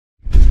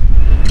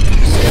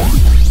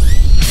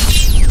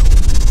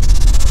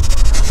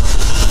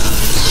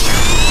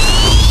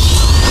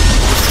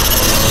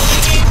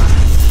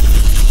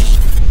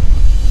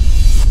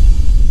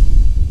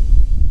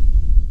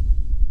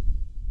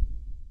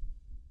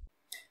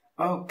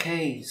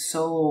Okay,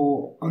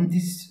 so on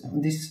this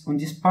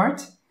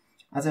part,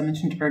 as I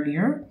mentioned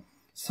earlier,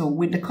 so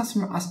when the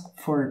customer asks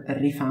for a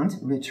refund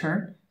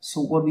return,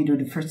 so what we do,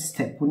 the first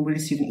step when we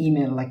receive an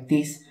email like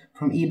this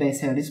from eBay,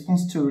 say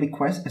response to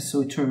request,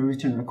 so to a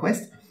return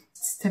request.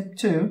 Step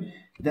 2,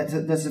 that's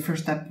the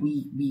first step.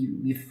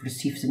 We've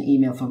received an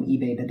email from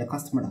eBay that the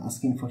customer is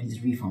asking for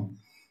his refund,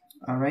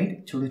 all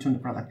right, to return the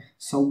product.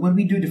 So what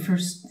we do, the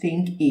first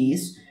thing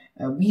is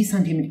we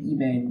send him an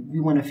email.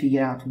 We want to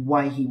figure out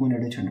why he want to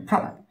return the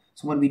product.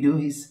 So what we do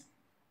is,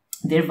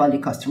 dear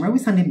valued customer, we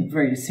send him a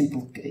very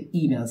simple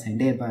email saying,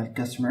 dear valued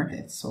customer.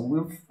 So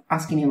we're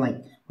asking him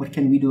like, what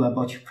can we do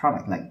about your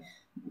product? Like,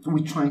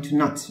 we're trying to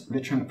not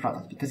return the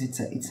product because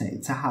it's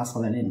a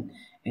hassle, and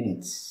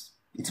it's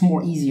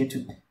more easier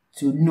to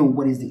know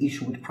what is the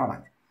issue with the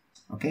product.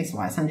 Okay, so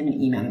I send him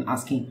an email and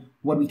asking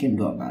what we can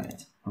do about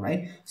it. All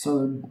right,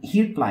 so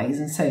he replies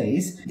and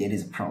says there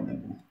is a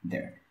problem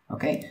there.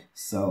 Okay,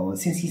 so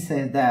since he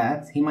said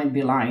that, he might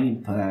be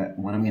lying, but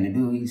what I'm gonna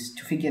do is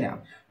to figure it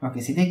out.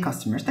 Okay, so dear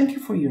customers, thank you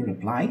for your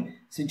reply.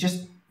 So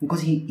just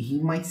because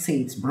he might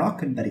say it's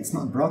broken, but it's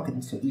not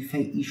broken. So if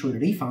I issue a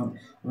refund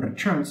or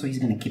return, so he's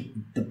gonna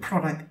keep the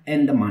product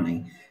and the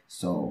money.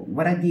 So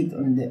what I did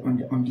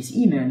on this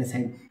email is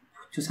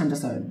to send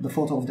us the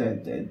photo of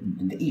the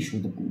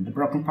issue, the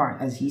broken part,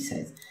 as he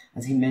says,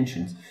 as he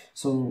mentions.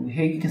 So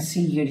here you can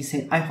see here he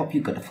said, I hope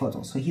you got the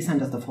photo. So he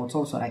sent us the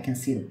photo so I can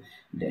see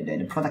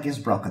the product is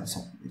broken.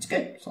 So it's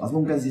good. So as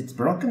long as it's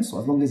broken, so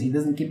as long as he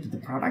doesn't keep the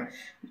product,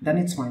 then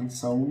it's fine.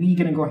 So we're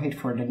gonna go ahead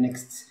for the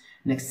next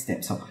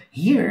step. So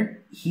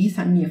here he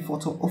sent me a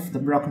photo of the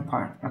broken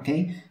part.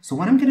 Okay, so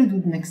what I'm gonna do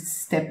the next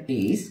step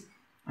is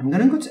I'm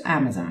gonna go to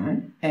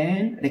Amazon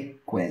and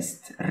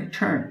request a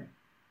return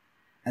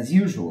as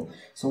usual.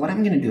 So what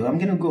I'm gonna do, I'm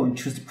gonna go and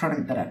choose the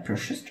product that I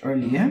purchased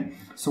earlier.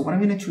 So what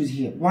I'm gonna choose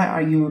here, why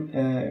are you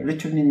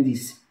returning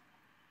this?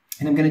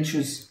 And I'm gonna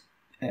choose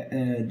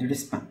the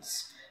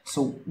response.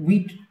 So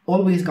we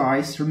always,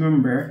 guys,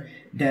 remember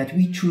that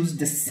we choose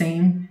the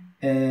same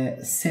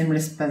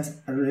response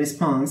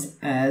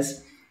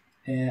as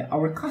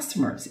our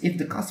customers. If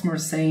the customer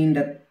is saying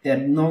that they're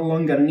no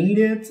longer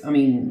needed, I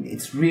mean,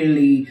 it's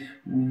really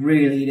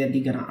that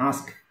they're gonna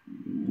ask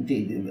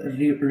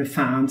the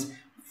refund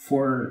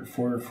for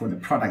the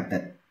product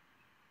that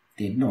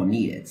they don't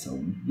need it. So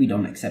we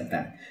don't accept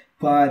that.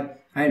 But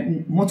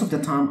most of the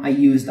time I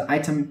use the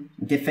item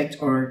defect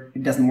or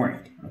it doesn't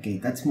work. Okay,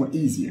 that's more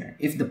easier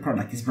if the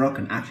product is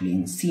broken actually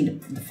and see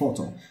the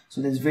photo.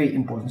 So that's very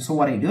important. So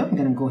what I do, I'm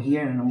gonna go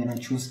here and I'm gonna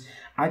choose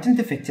item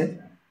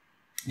defected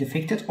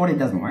or it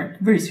doesn't work.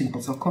 Very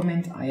simple. So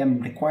comment, I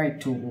am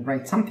required to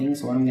write something.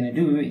 So what I'm gonna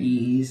do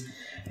is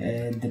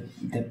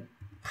the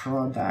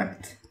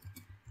product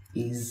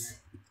is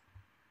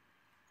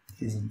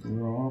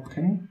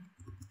broken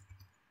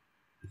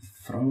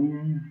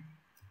from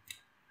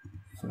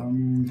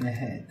the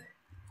head.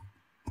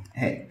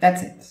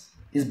 That's it.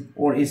 Is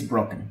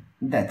broken.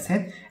 That's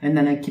it. And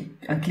then I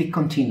click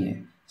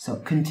continue. So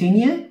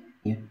continue.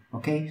 Yeah.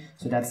 Okay.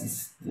 So that's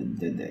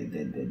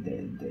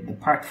the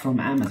part from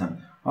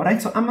Amazon. All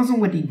right. So Amazon,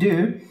 what they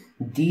do?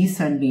 They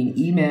send me an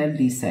email.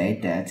 They say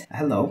that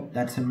hello.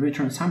 That's a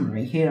return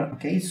summary here.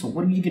 Okay. So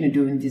what are you gonna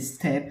do in this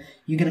step?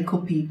 You're gonna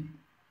copy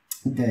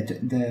the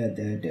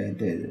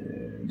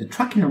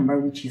tracking number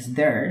which is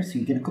there. So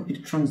you're gonna copy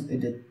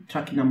the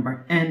tracking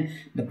number and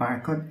the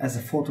barcode as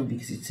a photo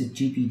because it's a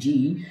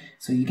JPG.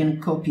 So you can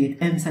copy it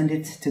and send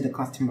it to the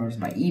customers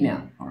by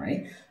email. All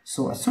right.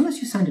 So as soon as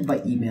you send it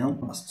by email,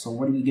 so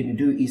what we're gonna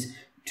do is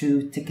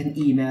to take an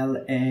email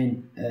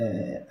and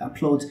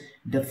upload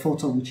the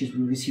photo which is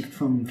we received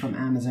from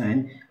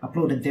Amazon,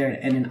 upload it there,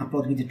 and then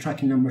upload with the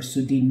tracking number so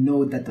they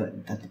know that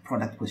the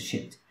product was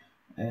shipped.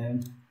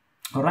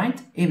 All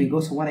right, here we go.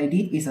 So what I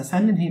did is I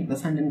sent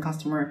the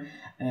customer.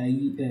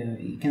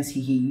 You can see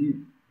here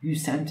you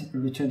sent a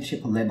return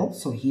ship label.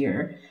 So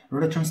here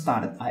return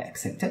started, I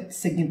accepted.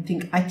 Second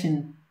thing,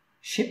 item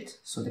shipped.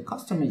 So the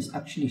customer is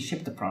actually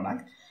shipped the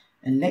product,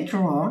 and later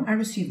on I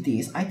received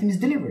this item is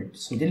delivered.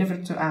 So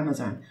delivered to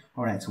Amazon.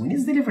 All right. So when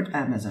it's delivered to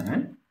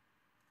Amazon,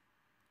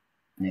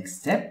 next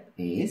step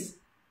is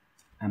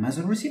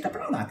Amazon received the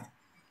product.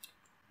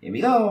 Here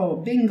we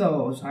go,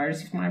 bingo, so I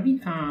received my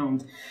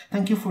refund.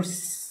 Thank you for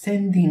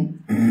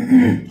sending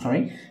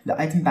sorry, the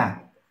item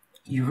back.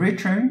 You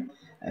return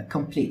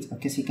complete.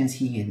 Okay, so you can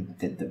see here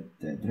the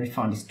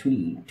refund is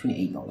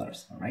 $28,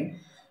 all right?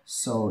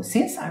 So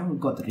since I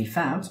got the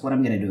refunds, what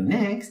I'm gonna do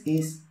next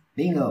is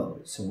bingo.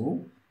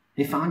 So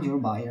refund your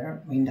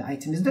buyer when the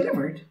item is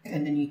delivered,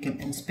 and then you can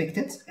inspect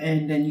it,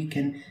 and then you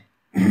can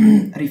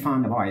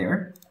refund the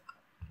buyer.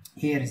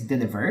 Here is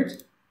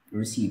delivered,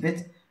 receive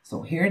it.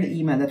 So here the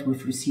email that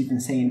we've received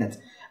and saying that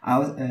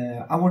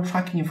our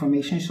tracking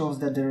information shows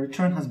that the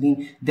return has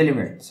been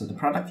delivered. So the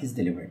product is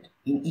delivered.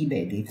 In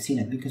eBay, they've seen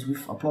it because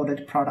we've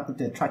uploaded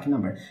the tracking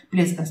number.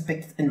 Please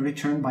inspect it and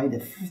return by the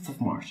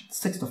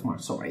 6th of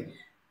March, sorry,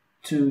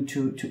 to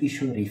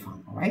issue a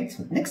refund. All right.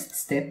 So next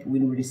step,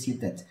 when we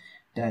receive that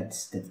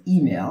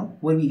email,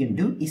 what we're gonna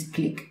do is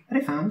click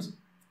refund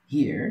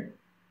here,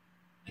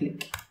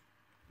 click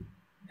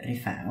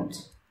refund.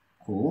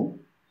 Cool.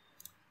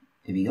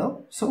 There we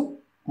go. So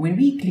when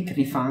we click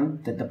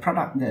refund, the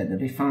product, the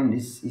refund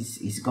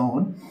is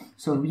gone.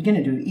 So what we're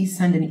gonna do is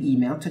send an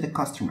email to the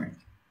customer.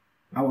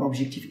 Our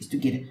objective is to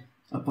get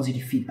a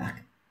positive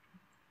feedback.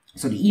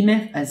 So the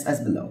email is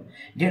as below.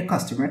 Dear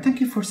customer, thank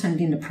you for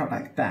sending the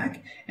product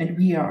back, and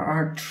we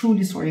are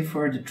truly sorry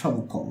for the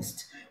trouble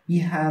caused. We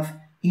have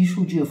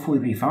issued you a full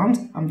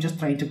refund. I'm just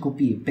trying to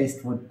copy and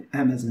paste what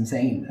Amazon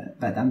saying,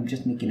 but I'm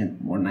just making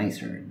it more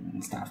nicer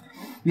and stuff.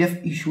 We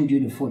have issued you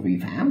the full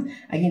refund.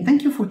 Again,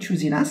 thank you for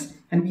choosing us,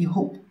 and we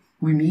hope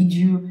we made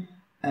you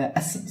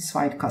a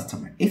satisfied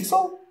customer. If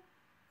so,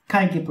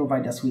 kindly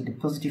provide us with the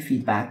positive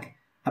feedback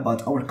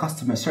about our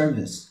customer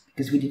service,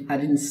 because I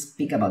didn't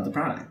speak about the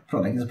product.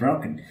 Product is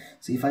broken.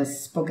 So if I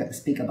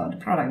speak about the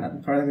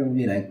product will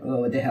be like,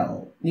 oh, what the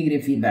hell,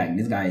 negative feedback.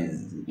 This guy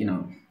is, you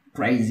know,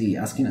 crazy,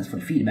 asking us for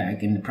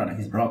feedback, and the product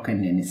is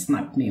broken, and it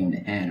snapped me on the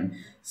hand.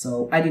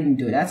 So I didn't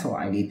do that. So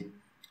I did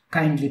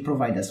kindly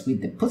provide us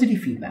with the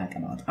positive feedback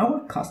about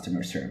our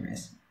customer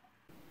service.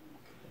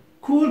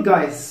 Cool,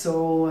 guys.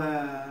 So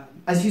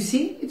as you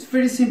see, it's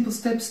very simple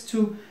steps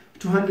to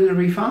handle a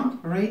refund,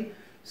 right?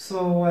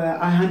 So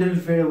I handled it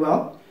very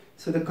well.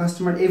 So the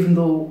customer, even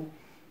though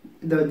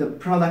the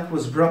product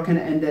was broken,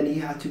 and then he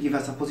had to give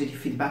us a positive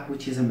feedback,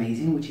 which is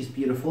amazing, which is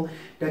beautiful.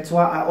 That's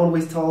why I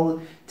always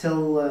tell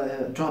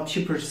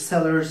dropshippers,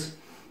 sellers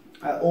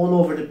all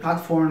over the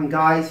platform,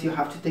 guys, you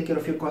have to take care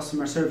of your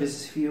customer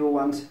service if you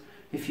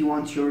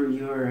want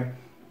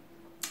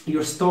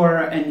your store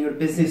and your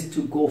business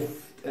to go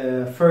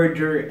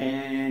further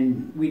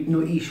and with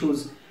no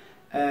issues.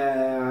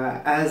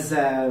 As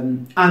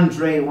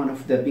Andre, one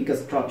of the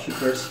biggest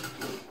dropshippers,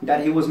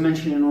 that he was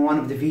mentioning in one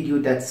of the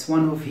videos, that's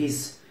one of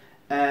his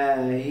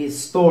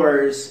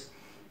stores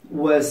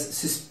was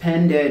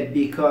suspended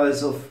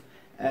because of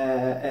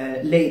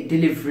late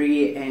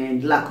delivery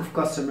and lack of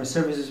customer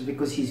services,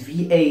 because his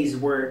VAs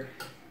were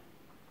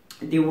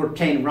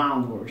playing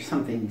around or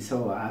something.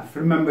 So I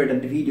remember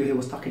that the video he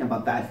was talking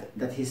about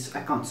that his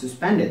account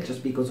suspended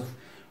just because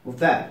of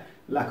that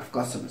lack of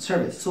customer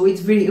service. So it's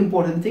very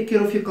important. Take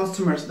care of your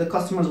customers. The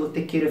customers will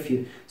take care of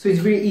you. So it's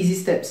very easy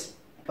steps.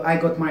 I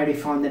got my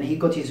refund and he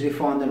got his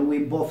refund, and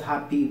we're both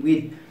happy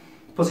with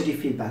positive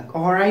feedback.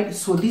 All right.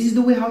 So this is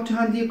the way how to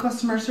handle your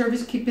customer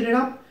service. Keep it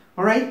up.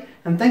 All right.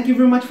 And thank you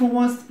very much for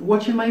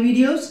watching my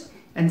videos,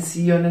 and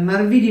see you on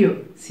another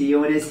video. See you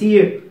when I see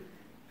you.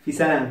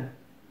 FISALAM.